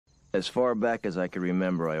As far back as I can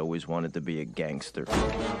remember, I always wanted to be a gangster.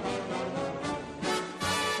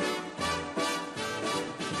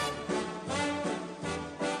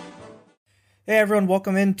 Hey everyone,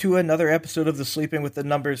 welcome into another episode of the Sleeping with the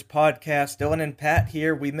Numbers podcast. Dylan and Pat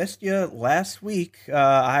here. We missed you last week.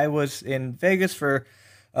 I was in Vegas for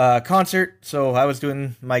a concert, so I was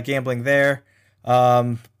doing my gambling there.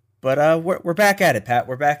 But we're back at it, Pat.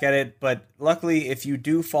 We're back at it. But luckily, if you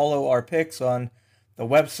do follow our picks on the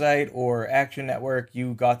website or Action Network,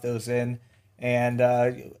 you got those in, and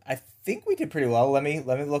I think we did pretty well. Let me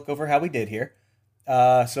look over how we did here.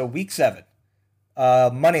 So week 7.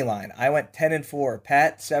 Money line. I went 10-4.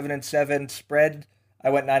 Pat 7-7. Spread. I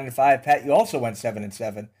went 9-5. Pat, you also went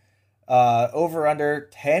 7-7. Over under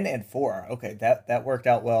 10-4. Okay, that worked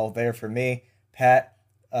out well there for me. Pat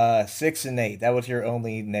 6-8. That was your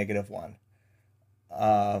only negative one.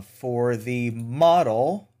 For the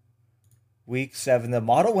model, week 7, the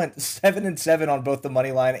model went 7-7 on both the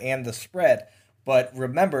money line and the spread. But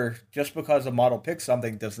remember, just because a model picks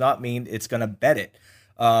something does not mean it's going to bet it.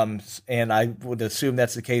 And I would assume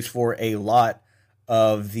that's the case for a lot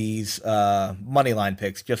of these money line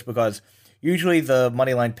picks, just because usually the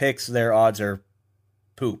money line picks, their odds are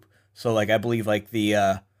poop. So, like, I believe, like,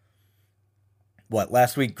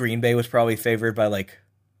 last week Green Bay was probably favored by, like,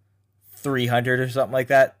 300 or something like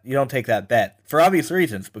that. You don't take that bet for obvious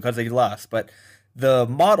reasons because they lost. But the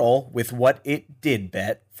model with what it did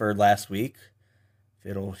bet for last week, if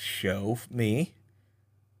it'll show me,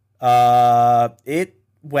 it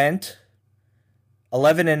went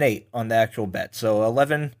 11-8 on the actual bet. So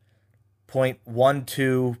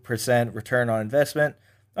 11.12% return on investment.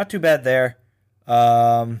 Not too bad there.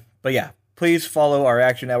 But yeah, please follow our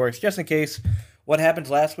Action Networks just in case what happens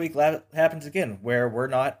last week happens again, where we're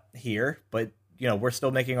not here, but we're still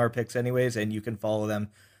making our picks anyways, and you can follow them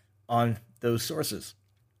on those sources.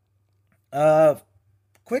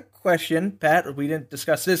 Quick question, Pat. We didn't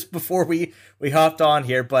discuss this before we hopped on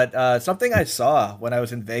here, but something I saw when I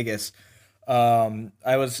was in Vegas. I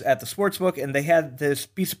was at the sportsbook, and they had this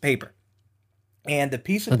piece of paper. And the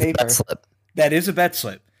piece of paper, that is a bet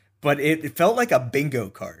slip, but it felt like a bingo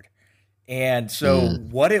card. And so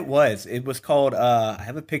what it was called, I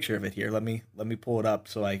have a picture of it here. Let me pull it up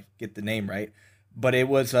so I get the name right. But it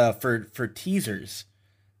was for teasers.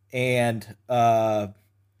 And let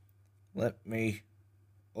me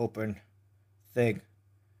open thing.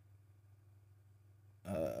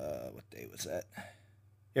 What day was that?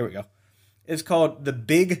 Here we go. It's called the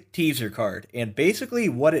Big Teaser Card. And basically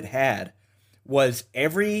what it had was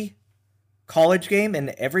every college game and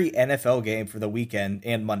every NFL game for the weekend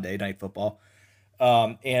and Monday Night Football.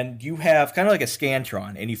 And you have kind of like a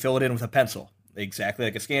Scantron, and you fill it in with a pencil, exactly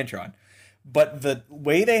like a Scantron. But the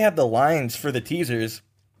way they have the lines for the teasers,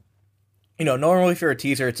 normally for a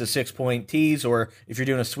teaser, it's a 6-point tease, or if you're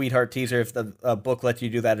doing a sweetheart teaser, if the book lets you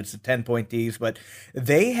do that, it's a 10-point tease. But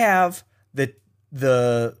they have the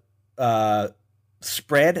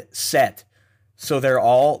spread set, so they're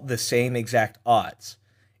all the same exact odds.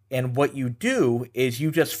 And what you do is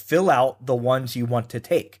you just fill out the ones you want to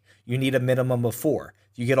take. You need a minimum of 4.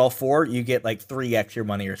 If you get all 4, you get like 3 extra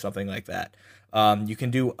money or something like that. You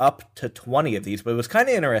can do up to 20 of these, but it was kind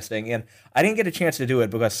of interesting. And I didn't get a chance to do it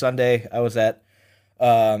because Sunday I was at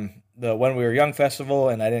the When We Were Young festival,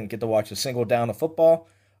 and I didn't get to watch a single down of football.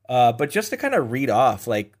 But just to kind of read off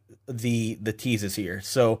like the teases here.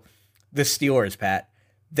 So the Steelers, Pat,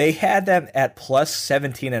 they had them at plus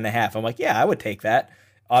 17.5. I'm like, yeah, I would take that.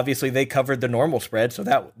 Obviously, they covered the normal spread, so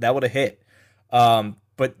that would have hit.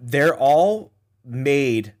 But they're all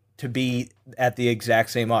made to be at the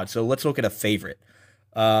exact same odds. So let's look at a favorite.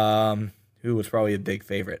 Who was probably a big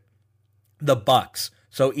favorite? The Bucks.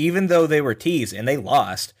 So even though they were teased and they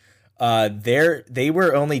lost, they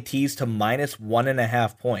were only teased to minus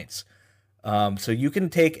 1.5 points. So you can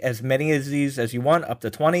take as many of these as you want, up to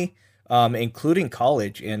 20, including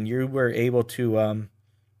college, and you were able to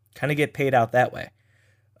kind of get paid out that way.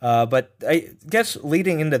 But I guess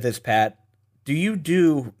leading into this, Pat, do you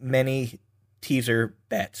do many teaser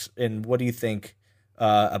bets, and what do you think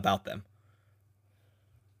about them?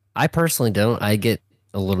 I personally don't. I get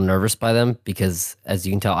a little nervous by them because, as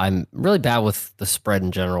you can tell, I'm really bad with the spread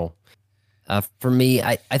in general. For me,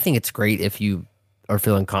 I think it's great if you are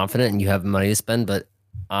feeling confident and you have money to spend, but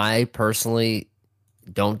I personally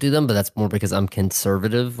don't do them, but that's more because I'm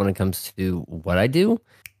conservative when it comes to what I do.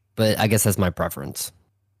 But I guess that's my preference.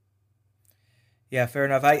 Yeah, fair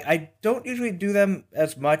enough. I don't usually do them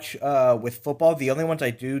as much with football. The only ones I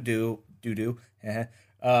do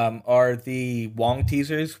are the Wong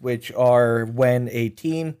teasers, which are when a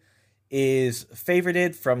team is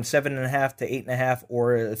favorited from 7.5 to 8.5,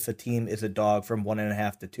 or if a team is a dog from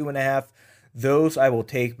 1.5 to 2.5. Those I will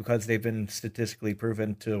take because they've been statistically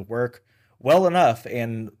proven to work well enough,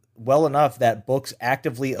 and well enough that books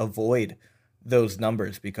actively avoid those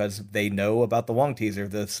numbers because they know about the Wong teaser.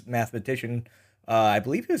 This mathematician, I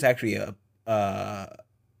believe he was actually a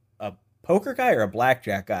poker guy or a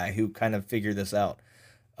blackjack guy who kind of figured this out.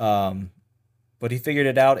 Um, but he figured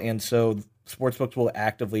it out, and so sportsbooks will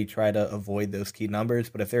actively try to avoid those key numbers.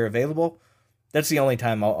 But if they're available, that's the only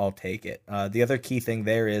time I'll take it. The other key thing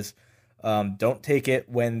there is don't take it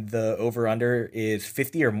when the over under is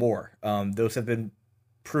 50 or more. Those have been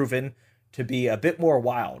proven to be a bit more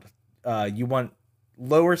wild. You want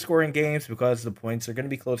lower scoring games because the points are going to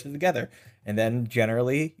be closer together, and then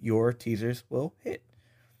generally your teasers will hit.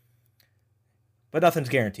 But nothing's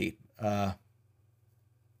guaranteed.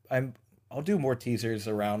 I'll do more teasers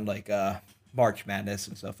around like March Madness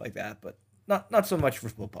and stuff like that, but not so much for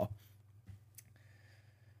football.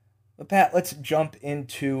 But Pat, let's jump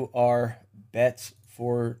into our bets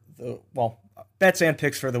for bets and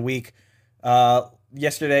picks for the week.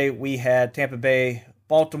 Yesterday we had Tampa Bay,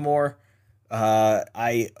 Baltimore.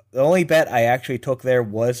 The only bet I actually took there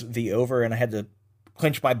was the over, and I had to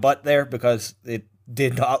clinch my butt there because it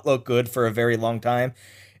did not look good for a very long time.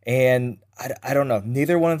 And I don't know.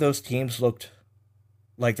 Neither one of those teams looked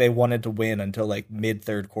like they wanted to win until like mid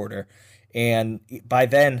third quarter. And by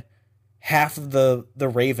then, half of the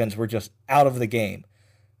Ravens were just out of the game.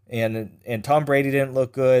 And Tom Brady didn't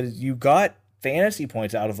look good. You got fantasy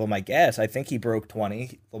points out of him, I guess. I think he broke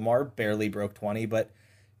 20. Lamar barely broke 20. But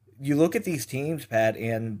you look at these teams, Pat,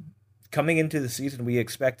 and coming into the season, we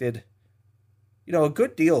expected, a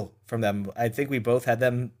good deal from them. I think we both had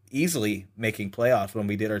them easily making playoffs when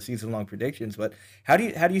we did our season-long predictions. But how do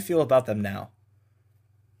you feel about them now?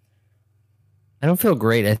 I don't feel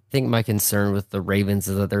great. I think my concern with the Ravens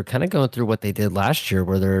is that they're kind of going through what they did last year,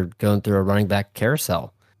 where they're going through a running back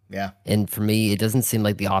carousel. Yeah. And for me, it doesn't seem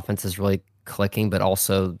like the offense is really clicking, but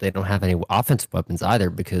also they don't have any offensive weapons either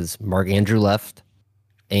because Mark Andrew left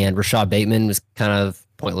and Rashad Bateman was kind of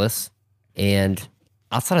pointless. And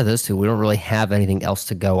outside of those two, we don't really have anything else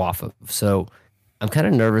to go off of. So I'm kind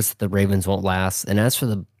of nervous that the Ravens won't last. And as for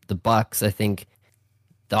the Bucks, I think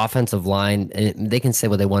the offensive line, and they can say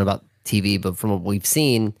what they want about TV, but from what we've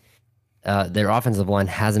seen, their offensive line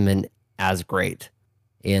hasn't been as great.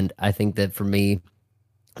 And I think that for me,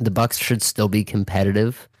 the Bucks should still be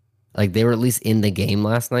competitive. Like they were at least in the game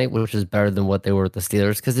last night, which is better than what they were with the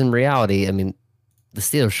Steelers. Because in reality, I mean, the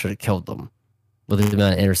Steelers should have killed them with the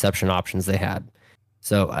amount of interception options they had.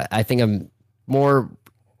 So I think I'm more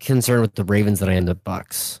concerned with the Ravens than I am the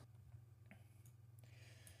Bucks.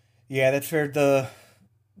 Yeah, that's fair. The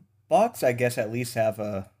Bucks, I guess, at least have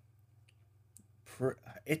a.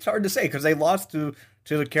 It's hard to say because they lost to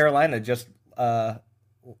Carolina just I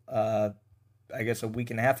guess a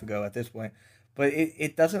week and a half ago at this point, but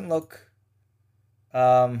it doesn't look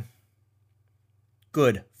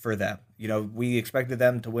good for them. We expected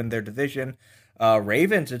them to win their division.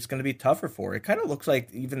 Ravens, it's going to be tougher for. It kind of looks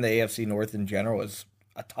like even the AFC North in general is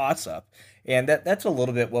a toss-up, and that's a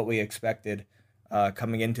little bit what we expected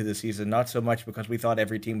coming into the season. Not so much because we thought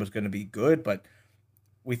every team was going to be good, but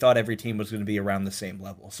we thought every team was going to be around the same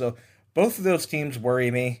level. So both of those teams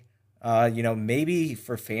worry me. Maybe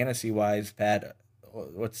for fantasy-wise, Pat,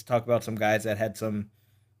 let's talk about some guys that had some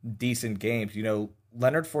decent games.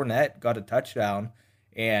 Leonard Fournette got a touchdown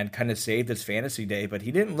and kind of saved his fantasy day, but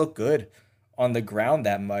he didn't look good on the ground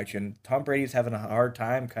that much, and Tom Brady's having a hard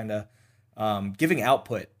time kind of giving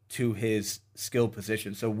output to his skill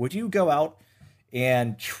position. So would you go out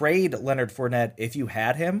and trade Leonard Fournette if you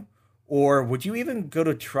had him, or would you even go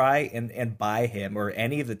to try and buy him or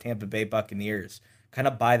any of the Tampa Bay Buccaneers, kind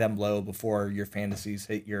of buy them low before your fantasies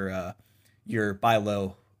hit your buy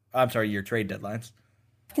low, your trade deadlines?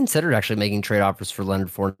 I considered actually making trade offers for Leonard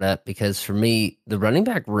Fournette because for me, the running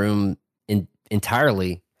back room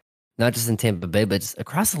entirely, not just in Tampa Bay, but just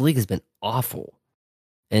across the league has been awful.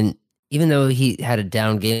 And even though he had a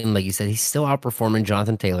down game, like you said, he's still outperforming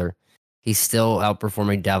Jonathan Taylor. He's still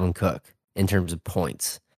outperforming Dalvin Cook in terms of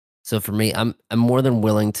points. So for me, I'm more than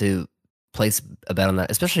willing to place a bet on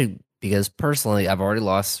that, especially because personally, I've already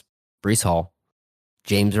lost Breece Hall.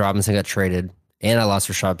 James Robinson got traded, and I lost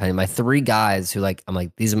Rashad Penny. My three guys who this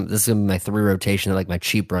is going to be my three rotation, like my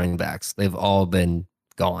cheap running backs. They've all been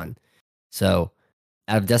gone. So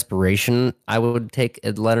out of desperation, I would take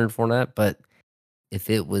Leonard Fournette, but if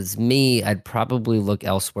it was me, I'd probably look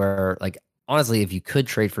elsewhere. Like, honestly, if you could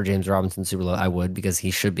trade for James Robinson super low, I would, because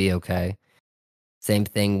he should be okay. Same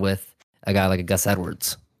thing with a guy like a Gus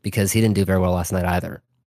Edwards, because he didn't do very well last night either.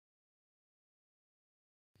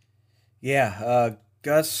 Yeah,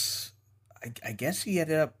 Gus, I guess he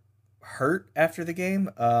ended up hurt after the game,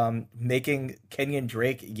 making Kenyon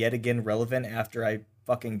Drake yet again relevant after I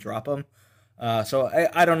fucking drop him. So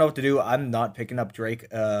I don't know what to do. I'm not picking up Drake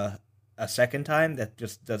a second time. That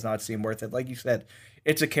just does not seem worth it. Like you said,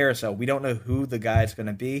 it's a carousel. We don't know who the guy's going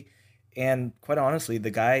to be. And quite honestly,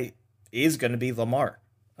 the guy is going to be Lamar.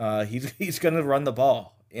 He's going to run the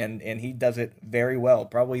ball, and he does it very well,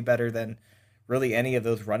 probably better than really any of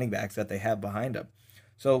those running backs that they have behind him.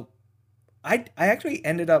 So I actually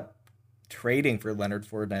ended up trading for Leonard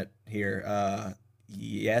Fournette here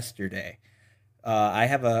yesterday. I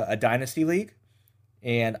have a dynasty league,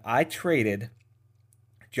 and I traded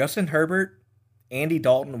Justin Herbert, Andy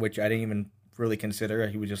Dalton, which I didn't even really consider.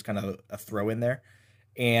 He was just kind of a throw in there,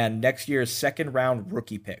 and next year's second round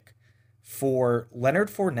rookie pick for Leonard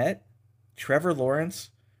Fournette, Trevor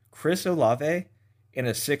Lawrence, Chris Olave, and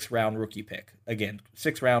a sixth round rookie pick. Again,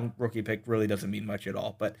 sixth round rookie pick really doesn't mean much at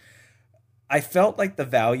all, but I felt like the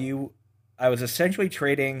value. I was essentially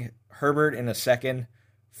trading Herbert in a second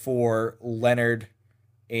for Leonard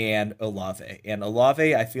and Olave. And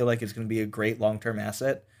Olave, I feel like is going to be a great long term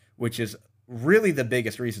asset, which is really the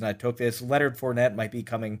biggest reason I took this. Leonard Fournette might be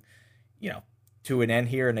coming, to an end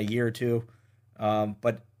here in a year or two.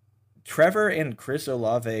 But Trevor and Chris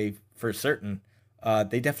Olave, for certain,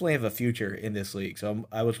 they definitely have a future in this league. So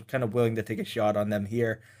I was kind of willing to take a shot on them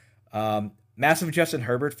here. Massive Justin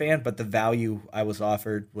Herbert fan, but the value I was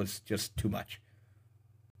offered was just too much.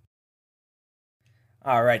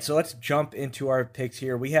 All right, so let's jump into our picks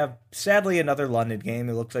here. We have sadly another London game.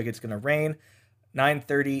 It looks like it's going to rain.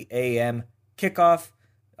 9:30 a.m. kickoff.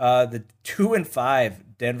 The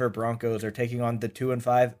 2-5 Denver Broncos are taking on the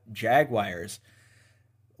 2-5 Jaguars.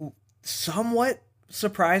 Somewhat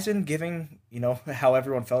surprising, given how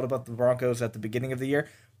everyone felt about the Broncos at the beginning of the year.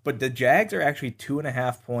 But the Jags are actually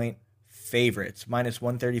 2.5 point favorites,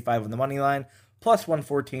 -135 on the money line,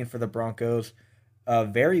 +114 for the Broncos. A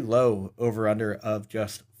very low over under of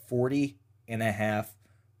just 40.5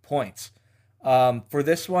 points. For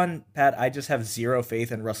this one, Pat, I just have zero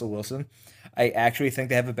faith in Russell Wilson. I actually think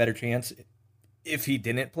they have a better chance if he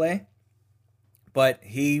didn't play, but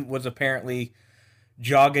he was apparently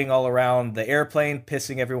jogging all around the airplane,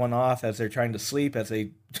 pissing everyone off as they're trying to sleep as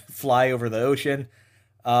they fly over the ocean.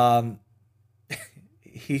 Um,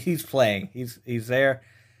 he's playing. He's there.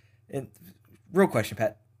 And real question,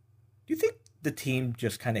 Pat, do you think the team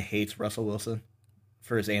just kind of hates Russell Wilson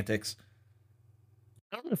for his antics?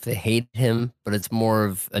 I don't know if they hate him, but it's more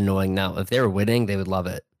of annoying now. If they were winning, they would love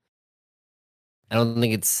it. I don't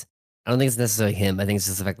think it's I don't think it's necessarily him. I think it's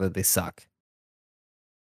just the fact that they suck.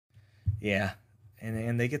 Yeah,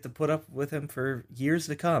 and they get to put up with him for years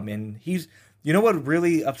to come. And what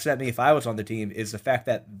really upset me if I was on the team is the fact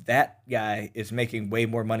that that guy is making way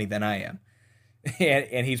more money than I am,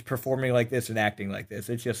 and he's performing like this and acting like this.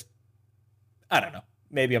 It's just I don't know.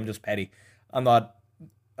 Maybe I'm just petty. I'm not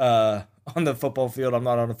on the football field. I'm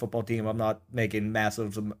not on a football team. I'm not making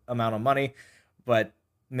massive amount of money. But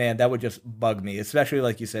man, that would just bug me, especially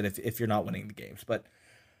like you said, if you're not winning the games. But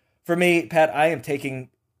for me, Pat, I am taking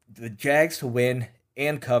the Jags to win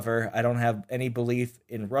and cover. I don't have any belief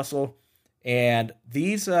in Russell. And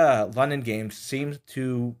these London games seem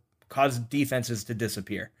to cause defenses to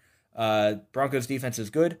disappear. Broncos defense is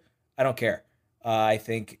good. I don't care. I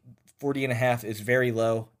think 40.5 is very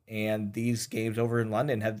low. And these games over in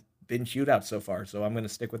London have been shootouts so far. So I'm going to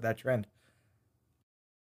stick with that trend.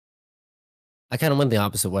 I kind of went the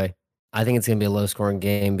opposite way. I think it's going to be a low scoring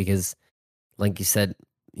game because, like you said,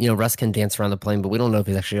 Russ can dance around the plane, but we don't know if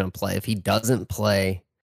he's actually going to play. If he doesn't play,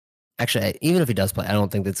 actually, even if he does play, I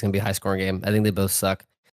don't think that's going to be a high scoring game. I think they both suck.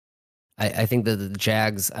 I think that the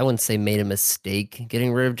Jags, I wouldn't say made a mistake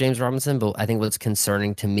getting rid of James Robinson, but I think what's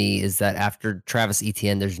concerning to me is that after Travis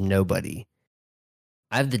Etienne, there's nobody.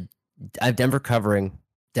 I have Denver covering,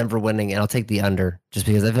 Denver winning, and I'll take the under just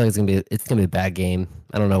because I feel like it's gonna be a bad game.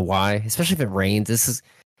 I don't know why, especially if it rains.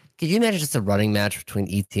 Could you imagine just a running match between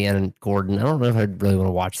Etienne and Gordon? I don't know if I'd really want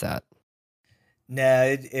to watch that. Nah,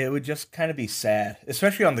 it would just kind of be sad,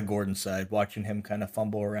 especially on the Gordon side, watching him kind of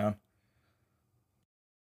fumble around.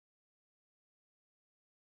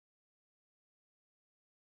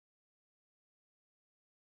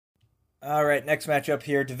 All right, next matchup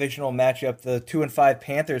here, divisional matchup. The 2-5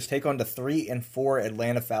 Panthers take on the 3-4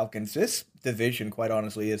 Atlanta Falcons. This division, quite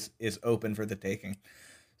honestly, is open for the taking.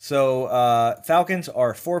 So Falcons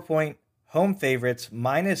are 4 point home favorites,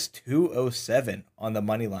 -207 on the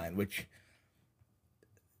money line, which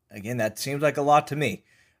again that seems like a lot to me.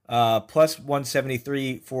 Plus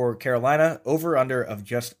 173 for Carolina, over under of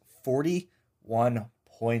just 41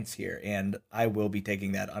 points here, and I will be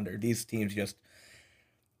taking that under. These teams just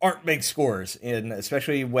aren't big scorers, and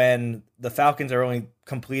especially when the Falcons are only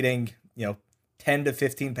completing, 10 to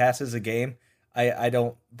 15 passes a game. I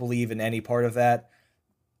don't believe in any part of that.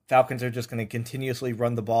 Falcons are just going to continuously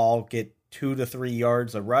run the ball, get 2 to 3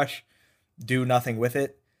 yards a rush, do nothing with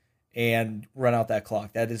it, and run out that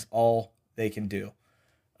clock. That is all they can do.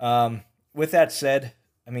 With that said,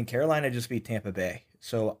 Carolina just beat Tampa Bay,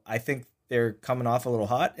 so I think they're coming off a little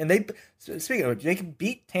hot. And speaking of which, they can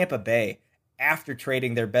beat Tampa Bay after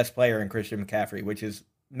trading their best player in Christian McCaffrey, which is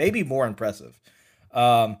maybe more impressive.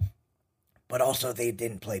 But also they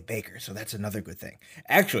didn't play Baker, so that's another good thing.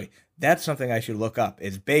 Actually, that's something I should look up.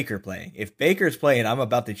 Is Baker playing? If Baker's playing, I'm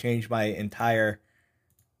about to change my entire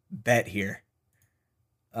bet here.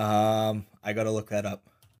 I got to look that up.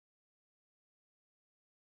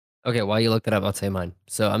 Okay, while you look that up, I'll tell you mine.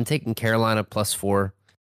 So I'm taking Carolina +4,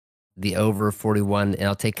 the over 41, and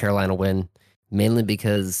I'll take Carolina win, mainly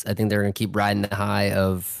because I think they're going to keep riding the high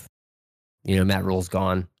of, Matt Rule's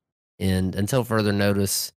gone. And until further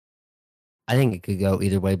notice, I think it could go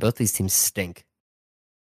either way. Both these teams stink.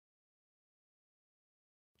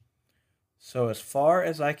 So as far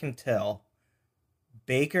as I can tell,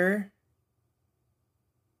 Baker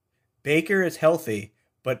is healthy,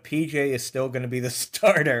 but PJ is still going to be the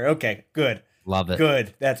starter. Okay, good. Love it.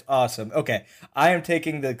 Good. That's awesome. Okay, I am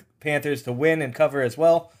taking the Panthers to win and cover as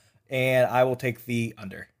well, and I will take the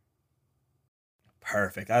under.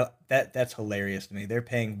 Perfect. That's hilarious to me. They're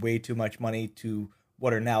paying way too much money to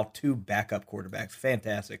what are now 2 backup quarterbacks.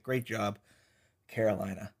 Fantastic. Great job,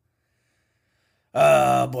 Carolina.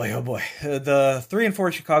 Oh boy. The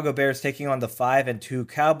 3-4 Chicago Bears taking on the 5-2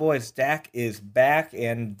 Cowboys. Dak is back,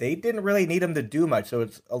 and they didn't really need him to do much, so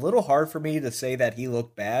it's a little hard for me to say that he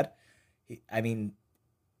looked bad.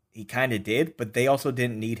 He kind of did, but they also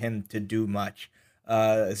didn't need him to do much.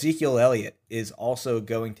 Ezekiel Elliott is also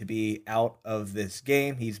going to be out of this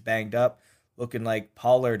game. He's banged up, looking like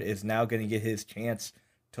Pollard is now going to get his chance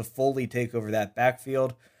to fully take over that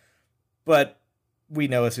backfield. But we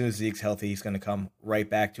know as soon as Zeke's healthy, he's going to come right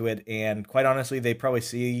back to it. And quite honestly, they probably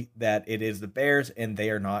see that it is the Bears, and they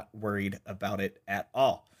are not worried about it at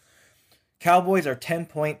all. Cowboys are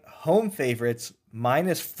 10-point home favorites,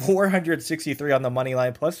 -463 on the money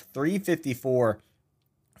line, +354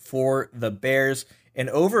 for the Bears, an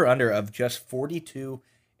over-under of just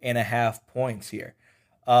 42.5 points here.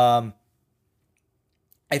 I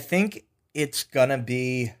think it's going to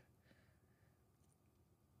be,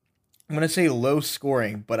 I'm going to say low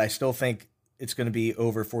scoring, but I still think it's going to be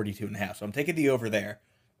over 42.5. So I'm taking the over there.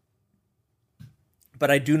 But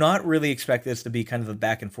I do not really expect this to be kind of a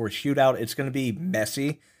back and forth shootout. It's going to be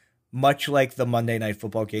messy, much like the Monday Night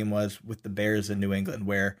Football game was with the Bears in New England,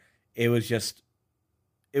 where it was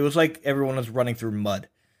like everyone was running through mud,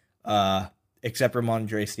 except for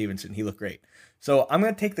Ramondre Stevenson. He looked great. So I'm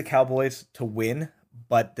going to take the Cowboys to win,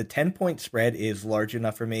 but the 10-point spread is large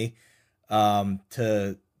enough for me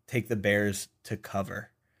to take the Bears to cover.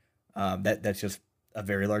 That's just a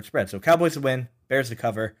very large spread. So Cowboys to win, Bears to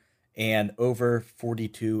cover, and over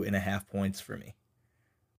 42.5 points for me.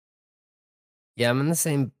 Yeah, I'm in the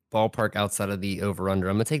same ballpark outside of the over-under.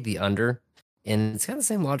 I'm going to take the under, and it's kind of the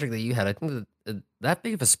same logic that you had. I think that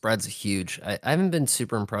big of a spread's huge. I haven't been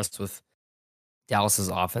super impressed with Dallas's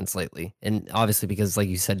offense lately, and obviously because, like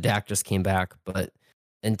you said, Dak just came back, but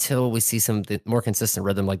until we see some more consistent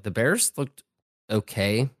rhythm, like the Bears looked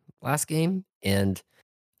okay last game, and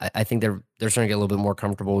I think they're starting to get a little bit more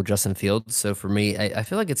comfortable with Justin Fields. So for me, I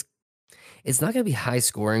feel like it's not going to be high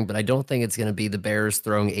scoring, but I don't think it's going to be the Bears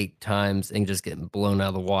throwing 8 times and just getting blown out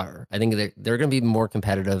of the water. I think they're going to be more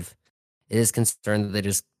competitive. It is concerned that they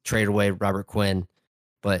just trade away Robert Quinn,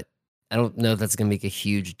 but I don't know if that's going to make a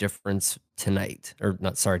huge difference tonight, or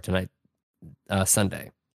not. Sorry, tonight,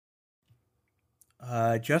 Sunday.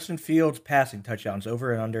 Justin Fields passing touchdowns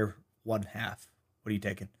over and under 1/2. What are you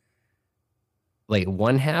taking? Like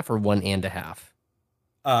 1/2 or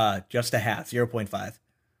 1.5? Just a half, 0.5.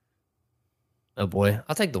 Oh boy,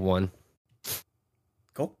 I'll take the 1.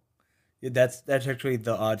 Cool. Yeah, that's actually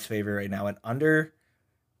the odds favor right now. And under,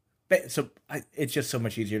 so it's just so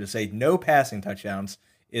much easier to say no passing touchdowns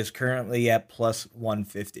is currently at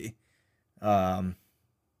 +150. I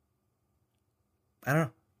don't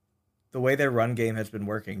know. The way their run game has been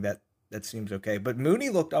working, that seems okay. But Mooney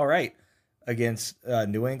looked all right against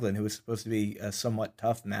New England, who was supposed to be a somewhat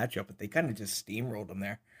tough matchup, but they kind of just steamrolled them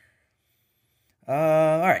there.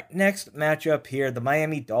 All right, next matchup here, the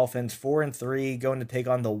Miami Dolphins, 4-3, going to take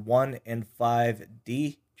on the 1-5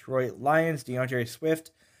 Detroit Lions. DeAndre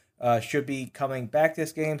Swift should be coming back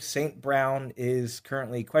this game. St. Brown is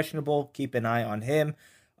currently questionable. Keep an eye on him.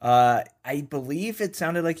 I believe it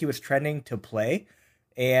sounded like he was trending to play.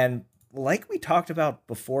 And like we talked about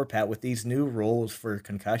before, Pat, with these new rules for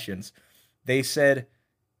concussions, they said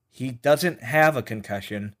he doesn't have a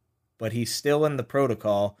concussion, but he's still in the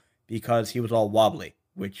protocol because he was all wobbly,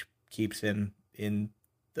 which keeps him in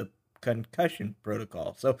the concussion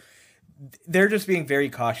protocol. So they're just being very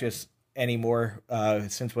cautious anymore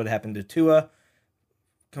since what happened to Tua.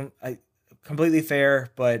 Completely fair,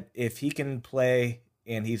 but if he can play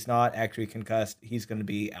and he's not actually concussed, he's going to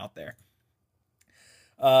be out there.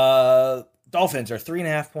 Dolphins are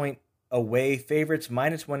 3.5 point away favorites,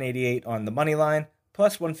 minus 188 on the money line,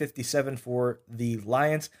 plus 157 for the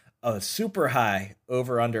Lions. A super high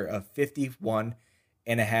over under of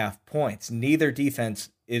 51.5 points. Neither defense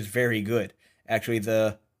is very good. Actually,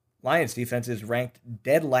 the Lions defense is ranked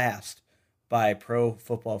dead last by Pro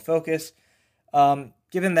Football Focus.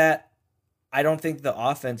 Given that, I don't think the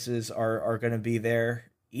offenses are going to be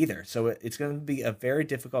there either. So it's going to be a very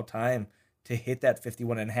difficult time to hit that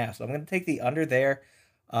 51.5. So I'm going to take the under there.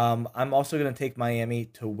 I'm also going to take Miami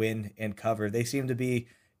to win and cover. They seem to be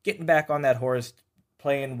getting back on that horse,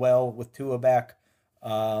 playing well with Tua back.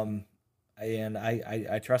 And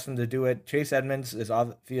I trust him to do it. Chase Edmonds is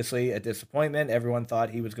obviously a disappointment. Everyone thought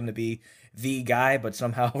he was going to be the guy, but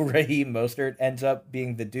somehow Raheem Mostert ends up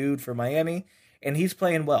being the dude for Miami, and he's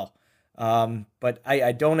playing well. But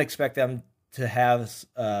I don't expect them to have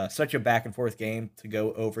such a back and forth game to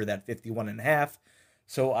go over that 51.5.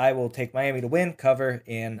 So I will take Miami to win, cover,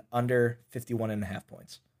 and under 51.5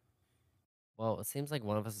 points. Well, it seems like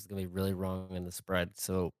one of us is going to be really wrong in the spread.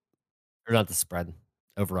 So, or not the spread,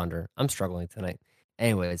 over under. I'm struggling tonight.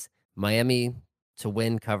 Anyways, Miami to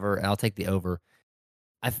win, cover, and I'll take the over.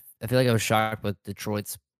 I feel like I was shocked with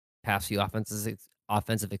Detroit's past few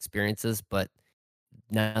offensive experiences, but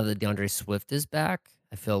now that DeAndre Swift is back,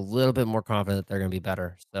 I feel a little bit more confident that they're going to be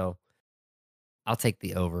better. So I'll take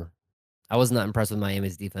the over. I was not impressed with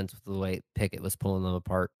Miami's defense with the way Pickett was pulling them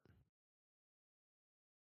apart.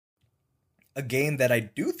 A game that I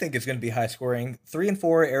do think is going to be high scoring.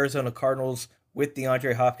 3-4 Arizona Cardinals with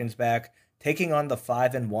DeAndre Hopkins back, taking on the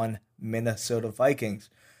 5-1 Minnesota Vikings.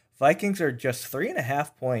 Vikings are just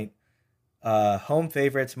 3.5 point home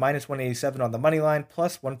favorites, minus 187 on the money line,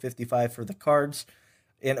 plus 155 for the Cards,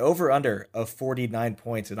 an over under of 49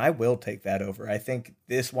 points. And I will take that over. I think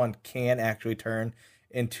this one can actually turn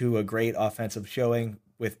into a great offensive showing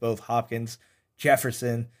with both Hopkins,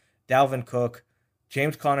 Jefferson, Dalvin Cook.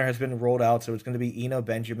 James Conner has been rolled out, so it's going to be Eno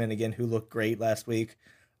Benjamin again, who looked great last week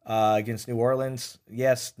against New Orleans.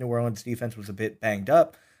 Yes, New Orleans defense was a bit banged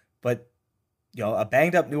up, but a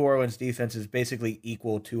banged up New Orleans defense is basically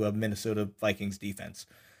equal to a Minnesota Vikings defense.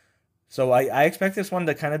 So I expect this one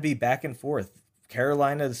to kind of be back and forth.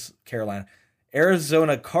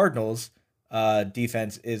 Arizona Cardinals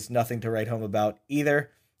defense is nothing to write home about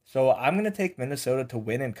either. So I'm going to take Minnesota to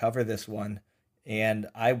win and cover this one, and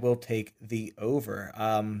I will take the over.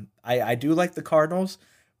 I do like the Cardinals,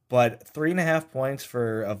 but 3.5 points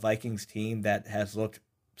for a Vikings team that has looked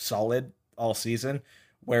solid all season,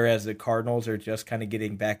 whereas the Cardinals are just kind of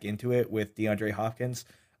getting back into it with DeAndre Hopkins.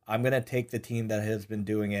 I'm going to take the team that has been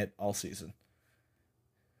doing it all season.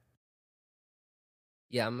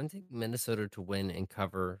 Yeah, I'm going to take Minnesota to win and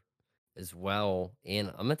cover as well. And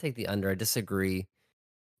I'm going to take the under. I disagree.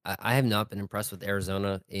 I have not been impressed with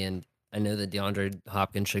Arizona, and I know that DeAndre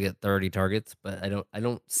Hopkins should get 30 targets, but I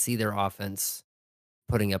don't see their offense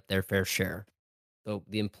putting up their fair share. So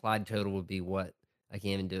the implied total would be what? I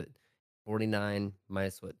can't even do it. 49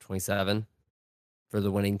 minus what? 27 for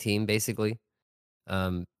the winning team, basically.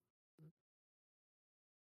 I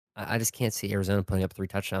just can't see Arizona putting up 3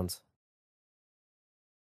 touchdowns.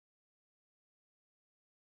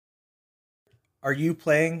 Are you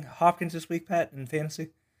playing Hopkins this week, Pat, in fantasy?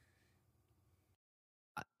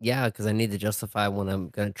 Yeah, because I need to justify when I'm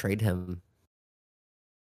going to trade him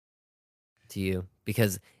to you.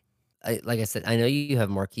 Because, like I said, I know you have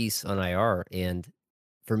Marquise on IR, and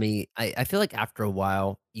for me, I feel like after a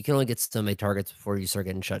while, you can only get so many targets before you start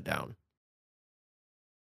getting shut down.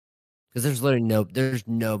 Because there's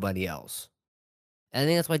nobody else. And I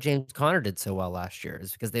think that's why James Conner did so well last year,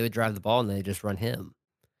 is because they would drive the ball and they just run him.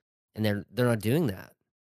 And they're not doing that.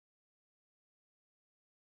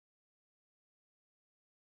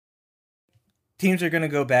 Teams are going to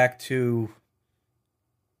go back to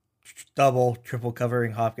double, triple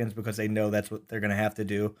covering Hopkins because they know that's what they're going to have to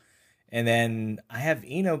do. And then I have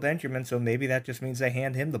Eno Benjamin, so maybe that just means they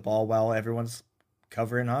hand him the ball while everyone's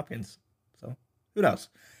covering Hopkins. So who knows?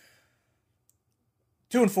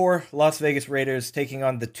 2-4 Las Vegas Raiders taking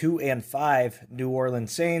on the 2-5 New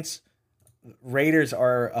Orleans Saints. Raiders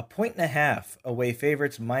are 1.5 away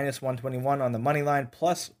favorites, -121 on the money line,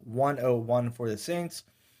 plus 101 for the Saints.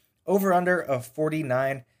 Over under of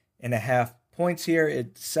 49.5 points here.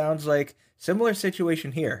 It sounds like similar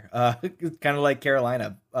situation here, kind of like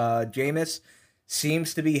Carolina. Jameis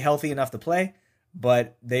seems to be healthy enough to play,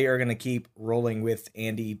 but they are going to keep rolling with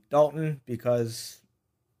Andy Dalton because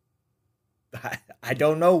I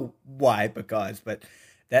don't know why, but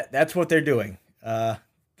that's what they're doing.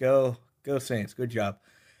 Go Saints. Good job.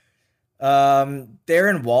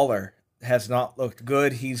 Darren Waller has not looked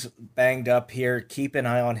good. He's banged up here. Keep an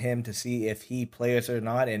eye on him to see if he plays or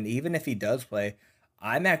not. And even if he does play,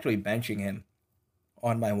 I'm actually benching him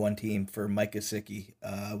on my one team for Mike Gesicki.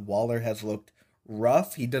 Waller has looked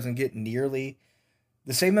rough. He doesn't get nearly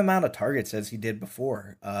the same amount of targets as he did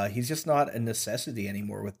before. He's just not a necessity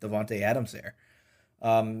anymore with Davante Adams there.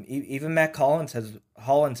 Even Matt Hollins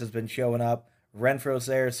has been showing up. Renfro's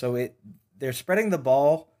there, so they're spreading the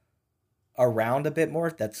ball around a bit more.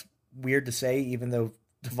 That's weird to say, even though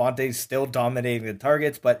Davante's still dominating the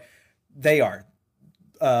targets, but they are.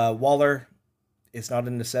 Waller is not a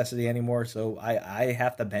necessity anymore, so I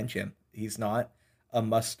have to bench him. He's not a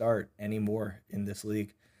must start anymore in this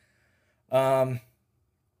league. For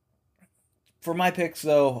my picks,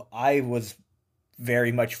 though, I was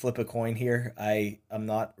very much flip a coin here. I'm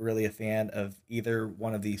not really a fan of either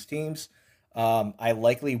one of these teams. I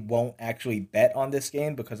likely won't actually bet on this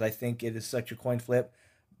game because I think it is such a coin flip.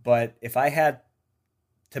 But if I had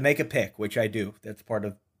to make a pick, which I do, that's part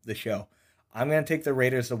of the show, I'm going to take the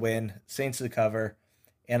Raiders to win, Saints to cover,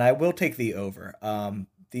 and I will take the over.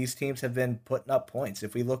 These teams have been putting up points.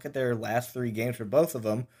 If we look at their last 3 games for both of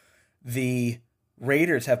them, the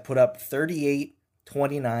Raiders have put up 38,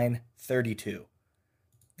 29, 32.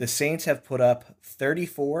 The Saints have put up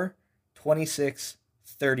 34, 26,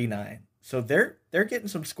 39. So they're getting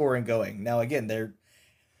some scoring going. Now again,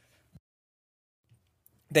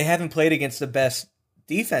 they haven't played against the best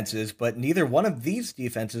defenses, but neither one of these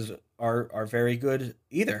defenses are very good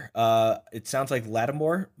either. It sounds like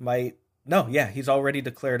Lattimore he's already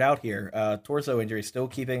declared out here. Torso injury still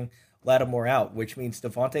keeping Lattimore out, which means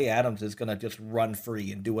Davante Adams is going to just run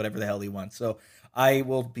free and do whatever the hell he wants. So I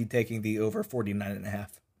will be taking the over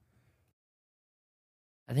 49.5.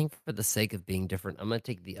 I think for the sake of being different, I'm going to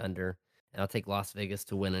take the under, and I'll take Las Vegas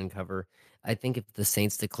to win and cover. I think if the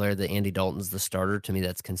Saints declare that Andy Dalton's the starter, to me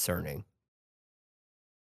that's concerning.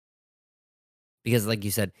 Because like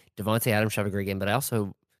you said, Davante Adams should have a great game, but I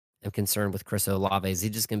also am concerned with Chris Olave. Is he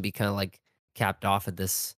just going to be kind of like capped off at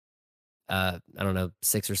this,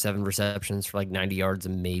 6 or 7 receptions for like 90 yards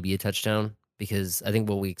and maybe a touchdown? Because I think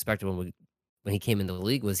what we expected when he came into the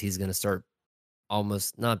league was he's going to start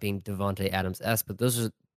almost not being Davante Adams-esque, but those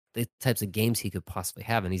are the types of games he could possibly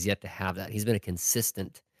have, and he's yet to have that. He's been a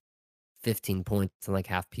consistent 15 points in like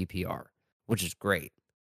half PPR, which is great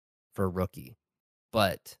for a rookie.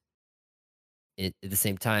 But at the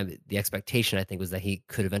same time, the expectation, I think, was that he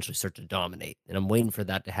could eventually start to dominate. And I'm waiting for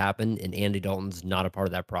that to happen, and Andy Dalton's not a part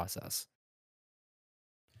of that process.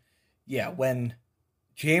 Yeah, when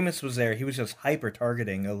Jameis was there, he was just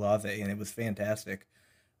hyper-targeting Olave, and it was fantastic.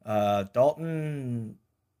 Dalton,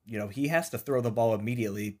 he has to throw the ball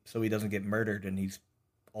immediately so he doesn't get murdered, and he's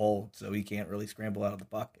old, so he can't really scramble out of the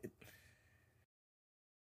pocket.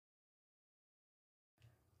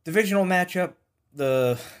 Divisional matchup,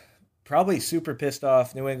 the probably super pissed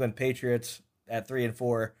off New England Patriots at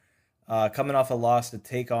 3-4, coming off a loss to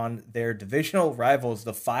take on their divisional rivals,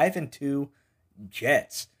 the 5-2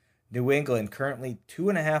 Jets. New England currently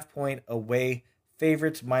 2.5 point away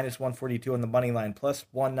favorites, -142 on the money line, plus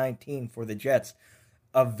 119 for the Jets.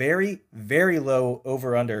 A very, very low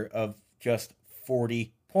over-under of just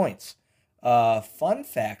 40 points. Fun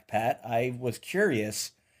fact, Pat, I was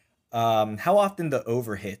curious how often the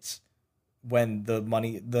over hits when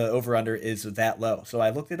the over-under is that low. So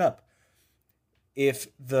I looked it up. If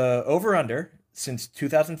the over-under since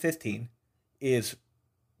 2015 is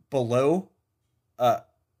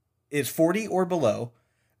is 40 or below,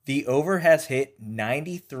 the over has hit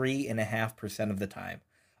 93.5% of the time.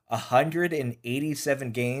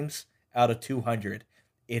 187 games out of 200,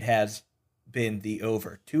 it has been the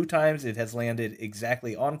over. 2 times it has landed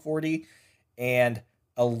exactly on 40, and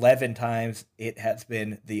 11 times it has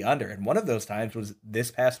been the under. And one of those times was this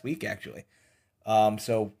past week, actually.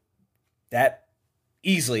 So that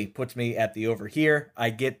easily puts me at the over here.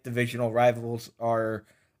 I get divisional rivals are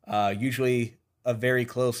usually a very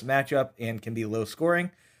close matchup and can be low scoring,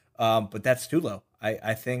 but that's too low.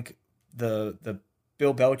 I think the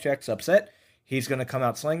Bill Belichick's upset. He's going to come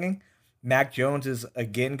out slinging. Mac Jones is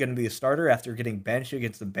again going to be a starter after getting benched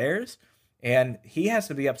against the Bears, and he has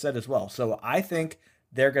to be upset as well. So I think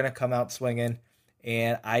they're going to come out swinging,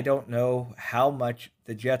 and I don't know how much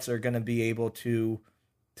the Jets are going to be able to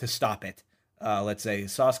stop it. Let's say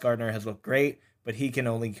Sauce Gardner has looked great, but he can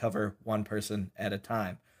only cover one person at a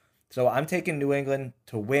time. So I'm taking New England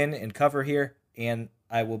to win and cover here, and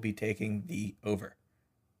I will be taking the over.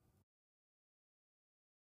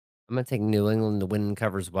 I'm gonna take New England to win and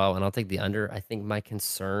cover as well, and I'll take the under. I think my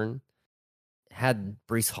concern had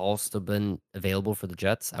Brees Hall still been available for the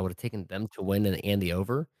Jets, I would have taken them to win and the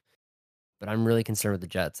over. But I'm really concerned with the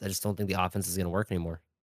Jets. I just don't think the offense is gonna work anymore.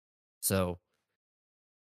 So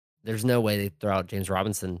there's no way they throw out James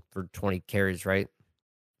Robinson for 20 carries, right?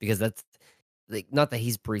 Because that's like not that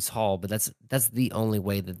he's Brees Hall, but that's the only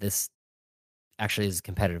way that this actually is a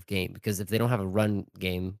competitive game. Because if they don't have a run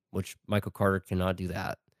game, which Michael Carter cannot do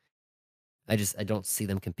that, I don't see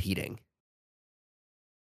them competing.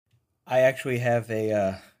 I actually have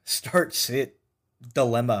a start sit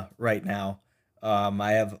dilemma right now.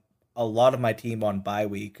 I have a lot of my team on bye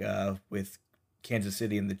week with Kansas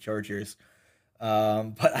City and the Chargers.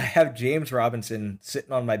 But I have James Robinson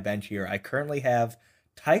sitting on my bench here. I currently have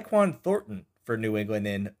Tyquan Thornton for New England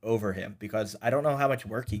in over him because I don't know how much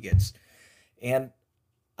work he gets. And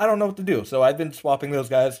I don't know what to do. So I've been swapping those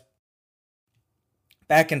guys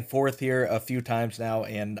back and forth here a few times now.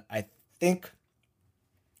 And I think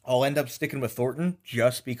I'll end up sticking with Thornton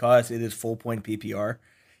just because it is full point PPR.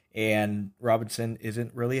 And Robinson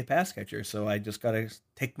isn't really a pass catcher. So I just got to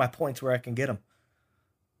take my points where I can get them.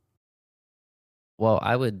 Well,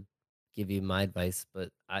 I would give you my advice, but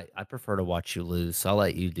I prefer to watch you lose, so I'll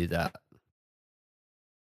let you do that.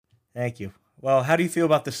 Thank you. Well, how do you feel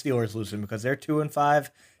about the Steelers losing? Because they're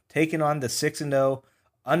 2-5, taking on the 6-0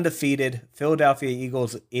 undefeated Philadelphia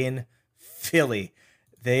Eagles in Philly.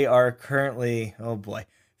 They are currently, oh boy,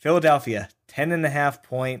 Philadelphia 10.5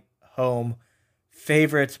 point home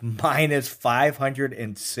favorites minus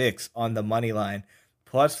 506 on the money line,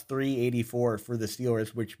 plus 384 for the Steelers,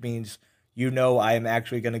 which means I am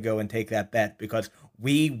actually going to go and take that bet because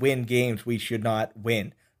we win games we should not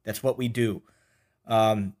win. That's what we do.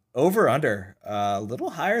 Over under a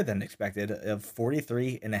little higher than expected of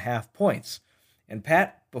 43.5 points. And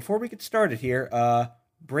Pat, before we get started here,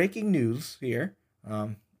 breaking news here.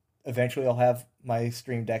 Eventually I'll have my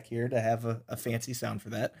stream deck here to have a fancy sound for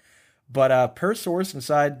that. But per source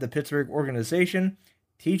inside the Pittsburgh organization,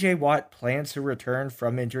 TJ Watt plans to return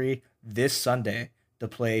from injury this Sunday to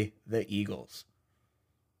play the Eagles.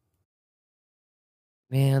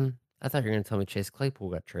 Man, I thought you were going to tell me Chase Claypool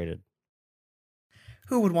got traded.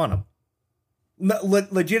 Who would want him?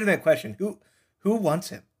 Legitimate question. Who wants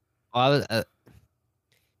him? Well,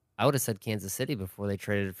 I would have said Kansas City before they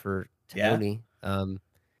traded for Tony. Yeah.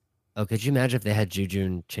 Could you imagine if they had Juju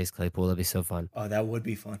and Chase Claypool? That'd be so fun. Oh, that would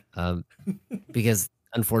be fun. Because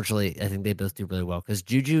unfortunately, I think they both do really well. Because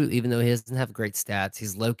Juju, even though he doesn't have great stats,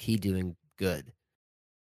 he's low key doing good.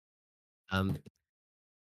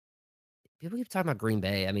 People keep talking about Green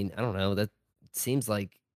Bay. I mean, I don't know. That seems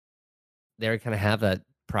like they kind of have that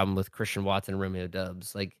problem with Christian Watson and Romeo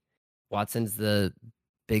Doubs. Like Watson's the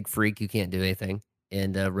big freak who can't do anything,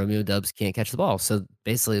 and Romeo Doubs can't catch the ball. So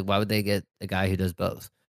basically, why would they get a guy who does both?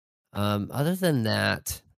 Other than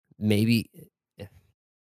that, maybe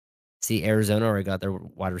see Arizona already got their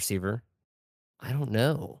wide receiver. I don't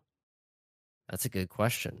know. That's a good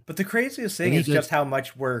question. But the craziest thing is just how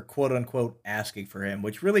much we're quote unquote asking for him,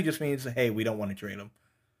 which really just means, hey, we don't want to trade him.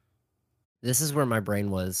 This is where my brain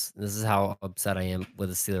was. This is how upset I am with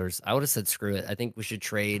the Steelers. I would have said, screw it. I think we should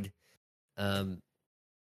trade Najee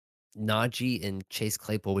and Chase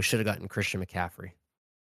Claypool. We should have gotten Christian McCaffrey.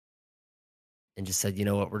 And just said, you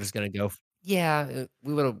know what, we're just going to go. Yeah,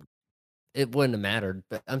 we would have. It wouldn't have mattered,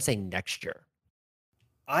 but I'm saying next year.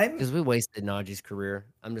 Because we wasted Najee's career.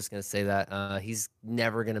 I'm just going to say that. He's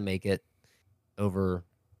never going to make it over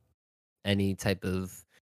any type of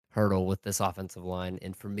hurdle with this offensive line.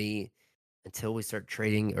 And for me, until we start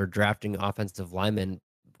trading or drafting offensive linemen,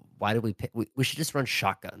 why do we pick? We should just run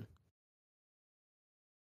shotgun.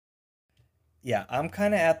 Yeah, I'm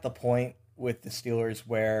kind of at the point with the Steelers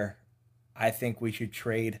where I think we should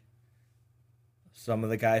trade some of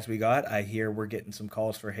the guys we got. I hear we're getting some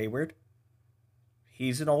calls for Hayward.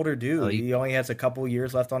 He's an older dude. He only has a couple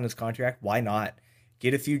years left on his contract. Why not?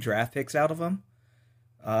 Get a few draft picks out of him.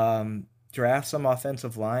 Draft some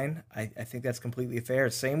offensive line. I think that's completely fair.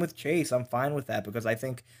 Same with Chase. I'm fine with that because I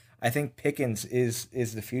think Pickens is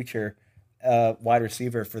the future wide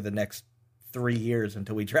receiver for the next 3 years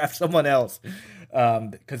until we draft someone else.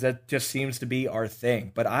 Because that just seems to be our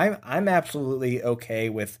thing. But I'm absolutely okay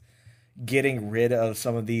with getting rid of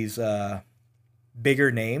some of these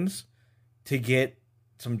bigger names to get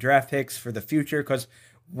some draft picks for the future, because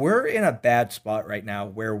we're in a bad spot right now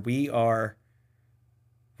where we're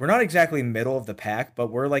not exactly middle of the pack,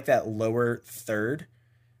 but we're like that lower third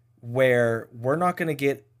where we're not going to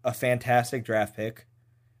get a fantastic draft pick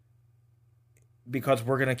because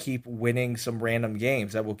we're going to keep winning some random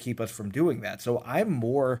games that will keep us from doing that. So I'm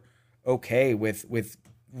more okay with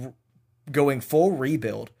going full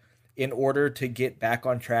rebuild in order to get back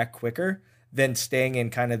on track quicker than staying in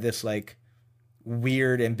kind of this like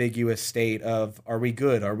weird ambiguous state of, are we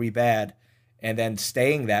good, are we bad, and then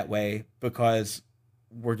staying that way because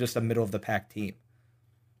we're just a middle of the pack team.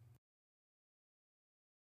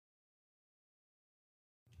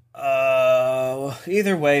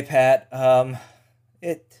 Either way, Pat,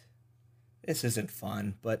 it this isn't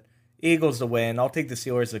fun, but Eagles to win. I'll take the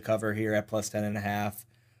Steelers to cover here at plus 10.5.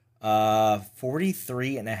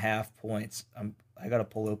 43.5 points. I gotta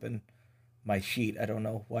pull open my sheet. I don't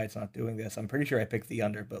know why it's not doing this. I'm pretty sure I picked the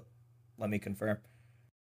under, but let me confirm.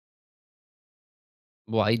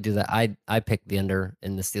 Well, I do that. I picked the under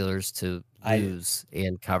and the Steelers to lose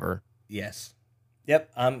and cover. Yes.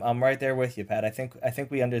 Yep, I'm right there with you, Pat. I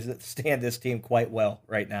think we understand this team quite well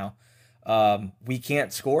right now. We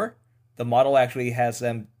can't score. The model actually has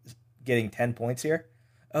them getting 10 points here.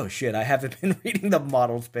 Oh shit, I haven't been reading the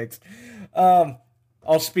models picks.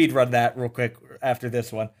 I'll speed run that real quick after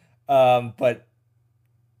this one. But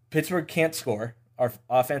Pittsburgh can't score. Our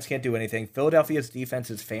offense can't do anything. Philadelphia's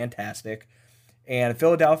defense is fantastic. And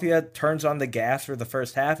Philadelphia turns on the gas for the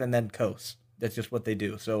first half and then coasts. That's just what they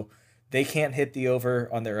do. So they can't hit the over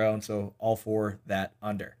on their own, so all for that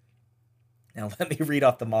under. Now let me read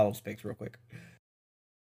off the models picks real quick.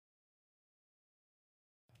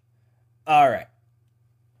 All right.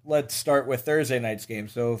 Let's start with Thursday night's game.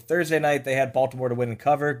 So Thursday night, they had Baltimore to win and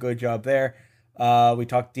cover. Good job there. We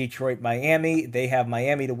talked Detroit, Miami. They have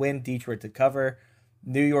Miami to win, Detroit to cover.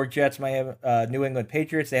 New York Jets, Miami, New England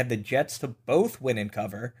Patriots. They have the Jets to both win and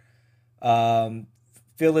cover.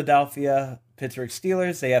 Philadelphia, Pittsburgh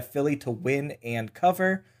Steelers. They have Philly to win and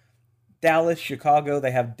cover. Dallas, Chicago.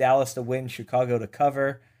 They have Dallas to win, Chicago to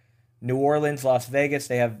cover. New Orleans, Las Vegas.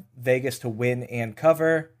 They have Vegas to win and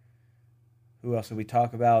cover. Who else did we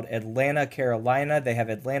talk about? Atlanta, Carolina. They have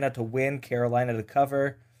Atlanta to win, Carolina to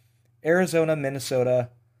cover. Arizona, Minnesota.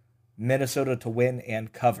 Minnesota to win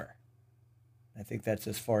and cover. I think that's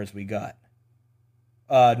as far as we got.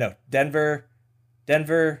 No, Denver,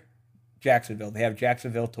 Jacksonville. They have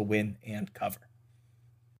Jacksonville to win and cover.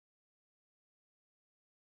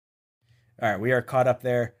 All right, we are caught up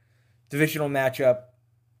there. Divisional matchup.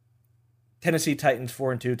 Tennessee Titans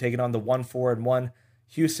 4-2 taking on the 1-4-1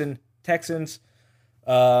 Houston Texans.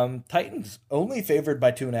 Titans only favored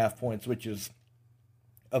by 2.5 points, which is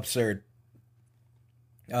absurd.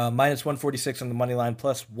 Minus 146 on the money line,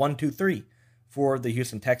 plus 123 for the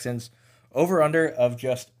Houston Texans. Over under of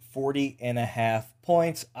just 40.5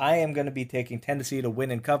 points. I am going to be taking Tennessee to win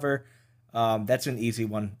and cover. That's an easy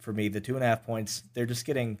one for me. The 2.5 points, they're just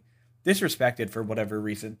getting disrespected for whatever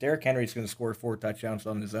reason. Derrick Henry's going to score 4 touchdowns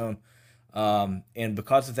on his own. And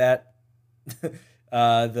because of that,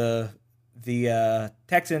 the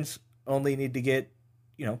Texans only need to get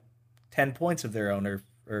 10 points of their own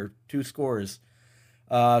or 2 scores.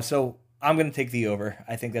 So I'm going to take the over.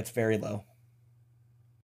 I think that's very low.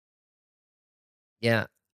 Yeah,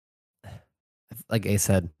 like I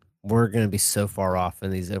said, we're going to be so far off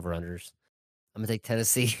in these over-unders. I'm going to take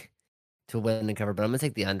Tennessee to win and cover, but I'm going to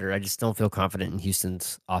take the under. I just don't feel confident in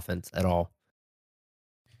Houston's offense at all.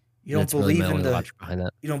 You don't believe in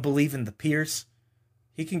the You don't believe in the Pierce?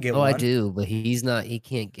 He can get one. I do, but he's not. He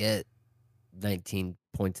can't get 19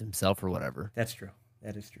 points himself or whatever. That's true.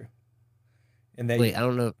 That is true. And wait, I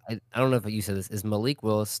don't know. I don't know if you said this. Is Malik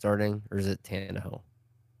Willis starting or is it Tannehill?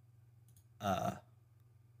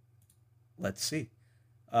 Let's see.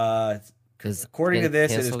 Because according to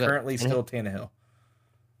this, it is currently still Tannehill.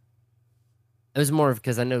 It was more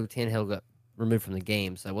because I know Tannehill got removed from the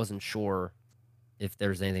game, so I wasn't sure if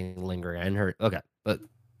there's anything lingering. I hadn't heard. Okay, but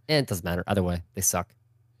it doesn't matter. Either way, they suck.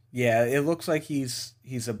 Yeah, it looks like he's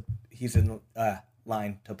in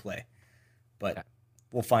line to play, but okay.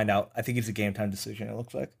 We'll find out. I think it's a game time decision. It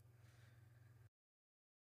looks like.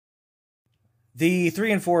 The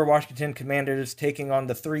 3-4 Washington Commanders taking on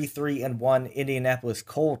the 3-1 Indianapolis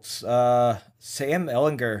Colts. Sam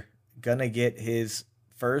Ehlinger gonna get his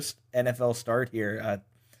first NFL start here.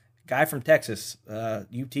 Guy from Texas,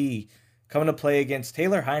 UT, coming to play against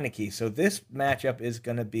Taylor Heineke. So this matchup is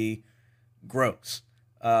gonna be gross.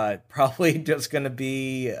 Probably just gonna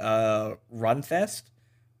be a run fest,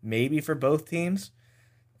 maybe for both teams.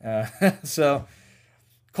 So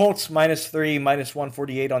Colts -3,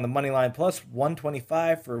 -148 on the money line, plus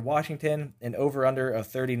 125 for Washington, and over under of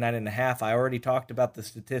 39.5. I already talked about the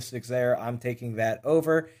statistics there. I'm taking that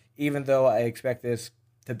over, even though I expect this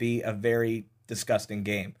to be a very disgusting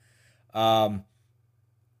game. Um,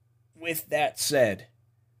 with that said,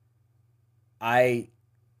 I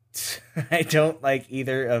I don't like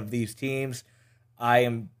either of these teams. I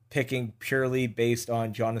am picking purely based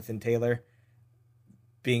on Jonathan Taylor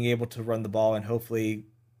being able to run the ball and hopefully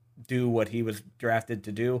do what he was drafted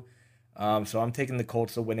to do. So I'm taking the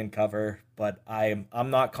Colts to win and cover, but I'm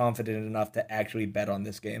not confident enough to actually bet on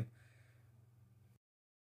this game.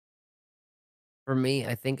 For me,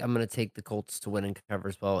 I think I'm gonna take the Colts to win and cover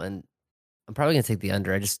as well, and I'm probably gonna take the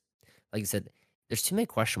under. I just like you said, there's too many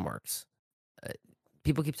question marks. Uh,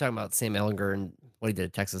 People keep talking about Sam Ellinger and what he did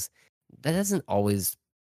at Texas. That doesn't always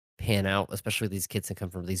pan out, especially with these kids that come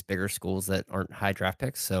from these bigger schools that aren't high draft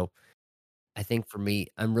picks. So I think for me,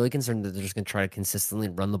 I'm really concerned that they're just gonna try to consistently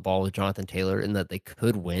run the ball with Jonathan Taylor and that they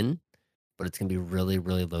could win, but it's gonna be really,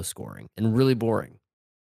 really low scoring and really boring.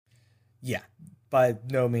 Yeah, by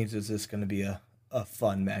no means is this going to be a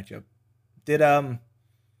fun matchup. Did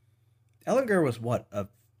Ellinger was what, a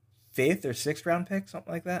fifth or sixth round pick,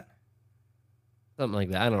 something like that? Something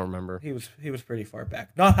like that. I don't remember. He was pretty far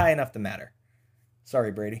back, not high enough to matter.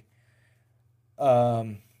 Sorry, Brady.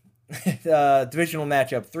 Um, Divisional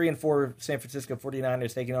matchup: 3-4 San Francisco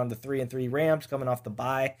 49ers taking on the 3-3 Rams, coming off the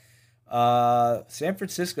bye. San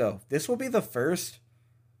Francisco. This will be the first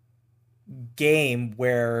game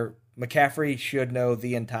where McCaffrey should know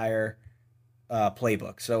the entire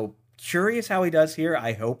playbook. So curious how he does here.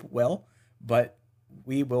 I hope well, but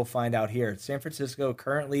we will find out here. San Francisco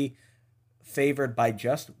currently favored by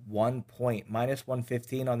just 1 point,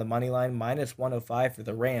 -115 on the money line, -105 for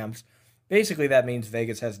the Rams. Basically, that means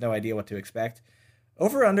Vegas has no idea what to expect.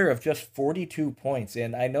 Over under of just 42 points.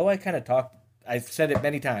 And I know I kind of talked, I've said it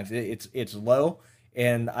many times. It's low,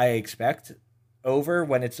 and I expect over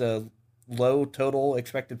when it's a low total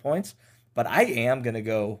expected points. But I am going to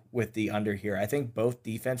go with the under here. I think both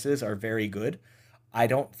defenses are very good. I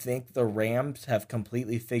don't think the Rams have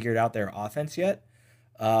completely figured out their offense yet.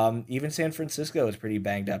 Even San Francisco is pretty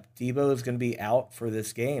banged up. Debo is going to be out for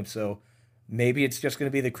this game, so maybe it's just going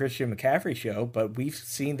to be the Christian McCaffrey show. But we've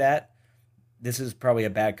seen that. This is probably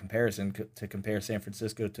a bad comparison to compare San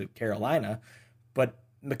Francisco to Carolina, but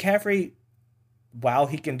McCaffrey, while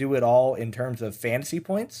he can do it all in terms of fantasy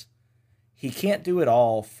points, he can't do it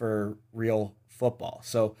all for real football.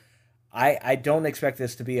 So I don't expect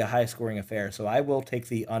this to be a high scoring affair. So I will take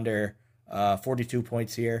the under 42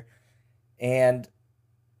 points here. And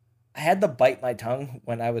I had to bite my tongue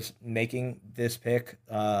when I was making this pick.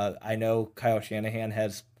 I know Kyle Shanahan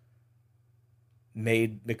has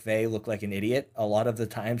made McVay look like an idiot a lot of the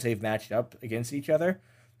times they've matched up against each other,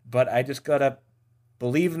 but I just gotta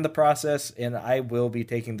believe in the process, and I will be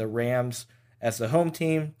taking the Rams as the home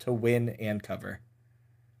team to win and cover.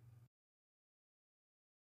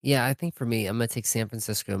 Yeah, I think for me, I'm gonna take San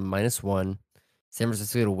Francisco -1, San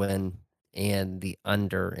Francisco to win, and the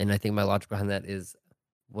under. And I think my logic behind that is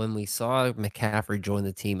when we saw McCaffrey join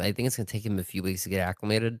the team, I think it's gonna take him a few weeks to get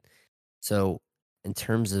acclimated. So in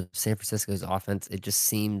terms of San Francisco's offense, it just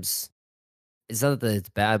seems it's not that it's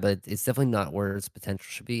bad, but it's definitely not where its potential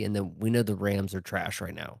should be. And then we know the Rams are trash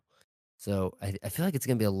right now. So I feel like it's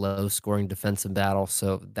gonna be a low scoring defensive battle.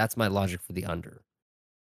 So that's my logic for the under.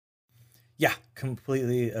 Yeah,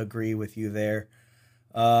 completely agree with you there.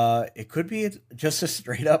 It could be just a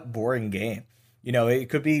straight up boring game. It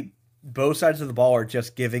could be both sides of the ball are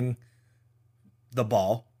just giving the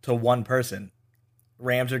ball to one person.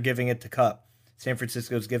 Rams are giving it to Cup. San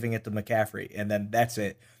Francisco's giving it to McCaffrey, and then that's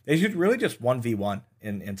it. They should really just 1v1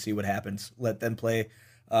 and see what happens. Let them play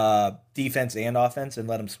defense and offense, and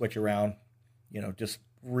let them switch around. Just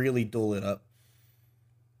really duel it up.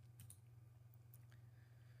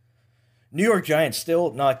 New York Giants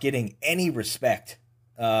still not getting any respect,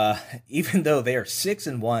 even though they are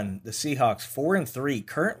 6-1. The Seahawks 4-3,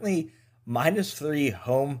 currently -3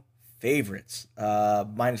 home favorites.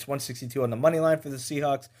 -162 on the money line for the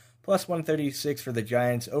Seahawks, plus 136 for the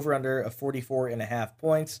Giants. Over under of 44.5